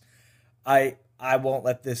 points. I won't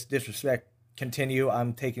let this disrespect continue.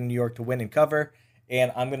 I'm taking New York to win and cover,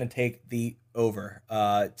 and I'm going to take the over.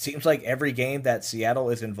 It seems like every game that Seattle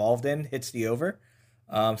is involved in hits the over.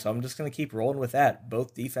 So I'm just going to keep rolling with that.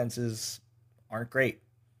 Both defenses aren't great.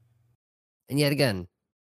 And yet again,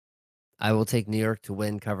 I will take New York to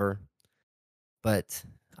win cover, but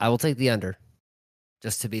I will take the under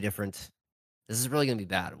just to be different. This is really gonna be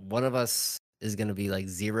bad. One of us is gonna be like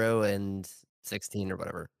 0 and 16 or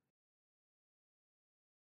whatever.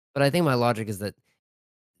 But I think my logic is that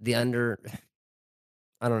the under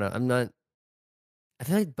I don't know, I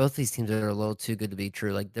feel like both these teams are a little too good to be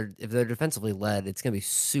true. Like, if they're defensively led, it's gonna be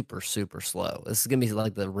super, super slow. This is gonna be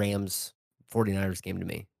like the Rams 49ers game to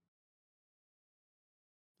me,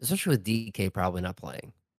 especially with DK probably not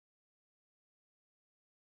playing.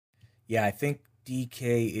 Yeah, I think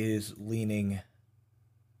DK is leaning.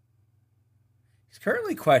 He's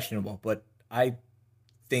currently questionable, but I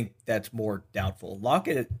think that's more doubtful.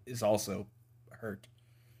 Lockett is also hurt.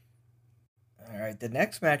 All right, the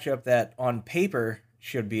next matchup that on paper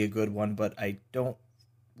should be a good one, but I don't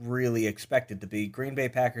really expect it to be. Green Bay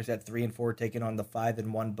Packers at 3-4 taking on the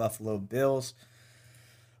 5-1 Buffalo Bills.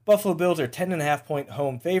 Buffalo Bills are 10.5 point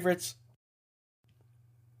home favorites.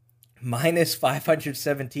 Minus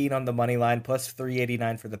 517 on the money line, plus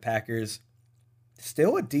 389 for the Packers.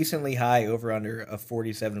 Still a decently high over under of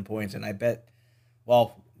 47 points, and I bet,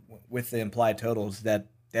 well, with the implied totals, that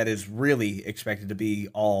is really expected to be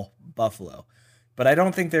all Buffalo. But I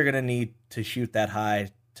don't think they're going to need to shoot that high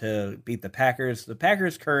to beat the Packers. The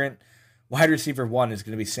Packers' current wide receiver one is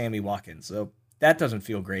going to be Sammy Watkins, so that doesn't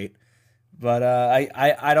feel great. But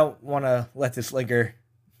I don't want to let this linger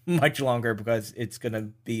much longer because it's going to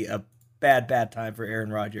be a bad time for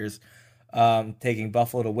Aaron Rodgers. Taking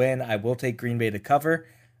Buffalo to win. I will take Green Bay to cover.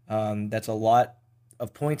 That's a lot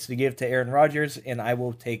of points to give to Aaron Rodgers, and I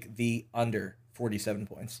will take the under 47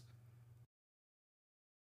 points.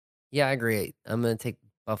 Yeah, I agree. I'm gonna take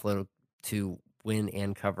Buffalo to win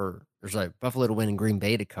and cover, or sorry, Buffalo to win and Green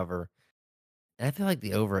Bay to cover. And I feel like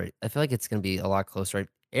I feel like it's gonna be a lot closer. Right?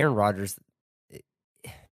 Aaron Rodgers, eh,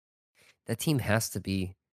 that team has to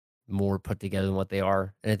be more put together than what they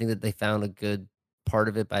are, and I think that they found a good part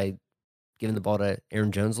of it by giving the ball to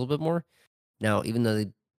Aaron Jones a little bit more. Now, even though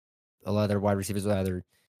a lot of their wide receivers are either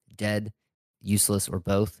dead, useless, or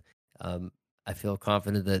both, um, I feel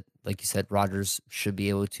confident that, like you said, Rodgers should be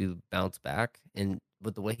able to bounce back. And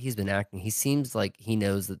with the way he's been acting, he seems like he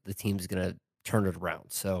knows that the team's going to turn it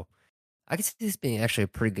around. So I could see this being actually a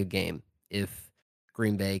pretty good game if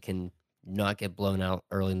Green Bay can not get blown out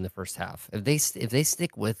early in the first half. If they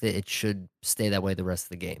stick with it, it should stay that way the rest of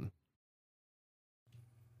the game.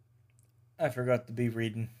 I forgot to be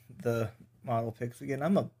reading the model picks again.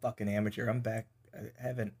 I'm a fucking amateur. I'm back. I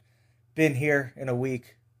haven't been here in a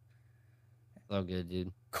week. Oh, good,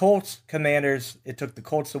 dude. Colts, Commanders. It took the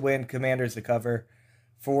Colts to win, Commanders to cover.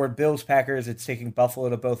 For Bills, Packers, it's taking Buffalo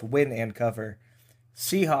to both win and cover.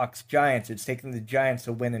 Seahawks, Giants, it's taking the Giants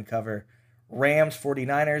to win and cover. Rams,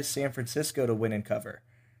 49ers, San Francisco to win and cover.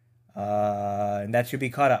 And that should be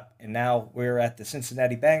caught up. And now we're at the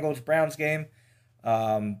Cincinnati Bengals Browns game.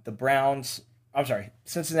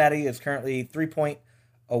 Cincinnati is currently 3 point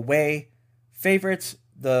away favorites.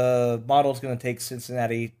 The model is going to take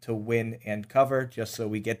Cincinnati to win and cover, just so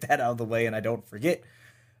we get that out of the way and I don't forget.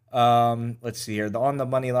 Let's see here. On the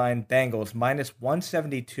money line, Bengals minus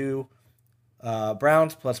 172,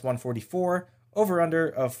 Browns plus 144, over under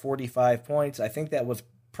of 45 points. I think that was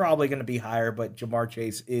probably going to be higher, but Ja'Marr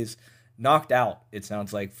Chase is knocked out, it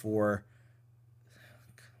sounds like,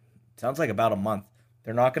 about a month.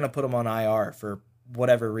 They're not going to put him on IR for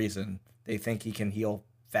whatever reason. They think he can heal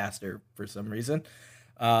faster for some reason.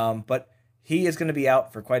 But he is going to be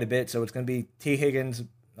out for quite a bit, so it's going to be T. Higgins,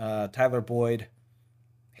 Tyler Boyd,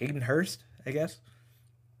 Hayden Hurst, I guess,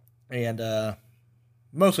 and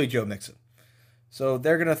mostly Joe Mixon. So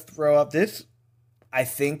they're going to throw up this. I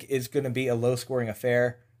think is going to be a low-scoring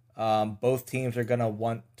affair. Both teams are going to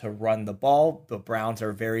want to run the ball. The Browns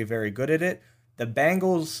are very, very good at it. The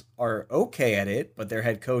Bengals are okay at it, but their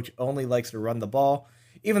head coach only likes to run the ball,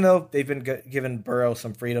 even though they've been giving Burrow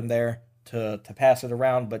some freedom there to pass it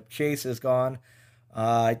around. But Chase is gone.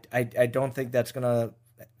 I don't think that's going to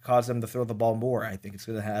cause them to throw the ball more. I think it's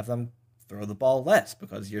going to have them throw the ball less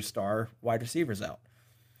because your star wide receiver's out.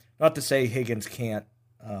 Not to say Higgins can't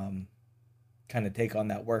kind of take on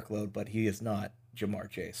that workload, but he is not Ja'Marr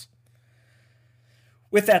Chase.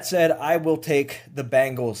 With that said, I will take the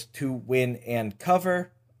Bengals to win and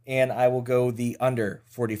cover, and I will go the under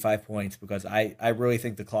 45 points because I really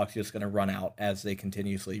think the clock's just going to run out as they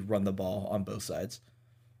continuously run the ball on both sides.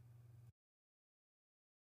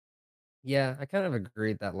 Yeah, I kind of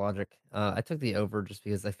agree with that logic. I took the over just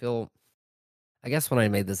because I guess when I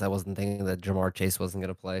made this, I wasn't thinking that Jamar Chase wasn't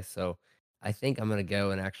going to play. So I think I'm going to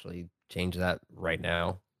go and actually change that right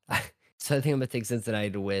now. So I think I'm going to take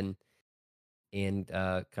Cincinnati to win and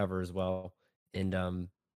cover as well. And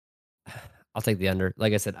I'll take the under.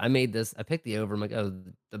 Like I said, I picked the over. I'm like, oh,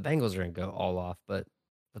 the Bengals are going to go all off. But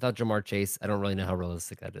without Jamar Chase, I don't really know how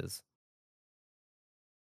realistic that is.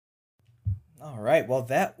 All right. Well,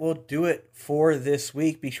 that will do it for this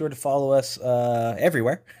week. Be sure to follow us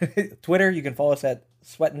everywhere. Twitter, you can follow us at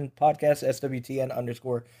Sweatin Podcast,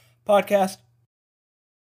 SWTN_podcast.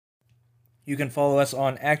 You can follow us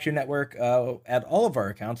on Action Network at all of our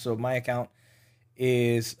accounts. So my account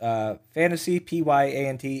is Fantasy,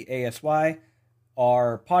 PYANTASY.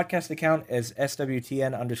 Our podcast account is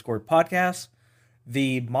SWTN_podcast.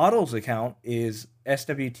 The models account is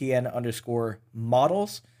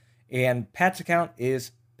SWTN_models. And Pat's account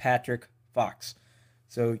is Patrick Fox.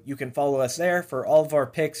 So you can follow us there for all of our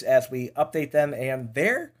picks as we update them. And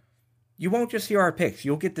there, you won't just hear our picks.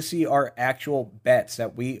 You'll get to see our actual bets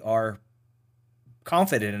that we are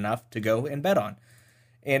confident enough to go and bet on.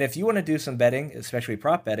 And if you want to do some betting, especially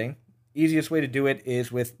prop betting, easiest way to do it is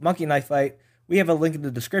with Monkey Knife Fight. We have a link in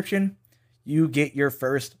the description. You get your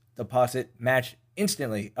first deposit match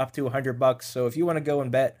instantly up to $100. So if you want to go and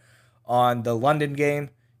bet on the London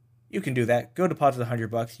game, you can do that. Go deposit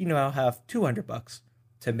 $100. You now have $200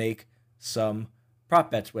 to make some prop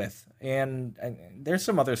bets with. And there's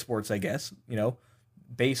some other sports, I guess. You know,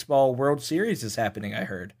 baseball World Series is happening, I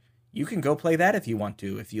heard. You can go play that if you want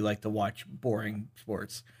to, if you like to watch boring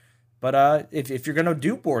sports. But if you're going to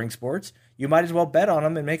do boring sports, you might as well bet on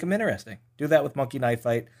them and make them interesting. Do that with Monkey Knife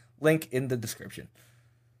Fight. Link in the description.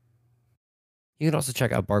 You can also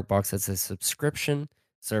check out BarkBox. It's a subscription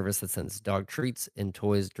service that sends dog treats and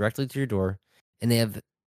toys directly to your door. And they have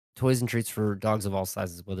toys and treats for dogs of all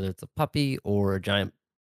sizes, whether it's a puppy or a giant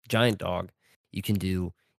dog. You can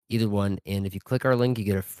do either one. And if you click our link, you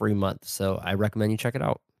get a free month. So I recommend you check it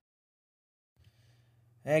out.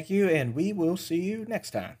 Thank you, and we will see you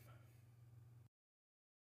next time.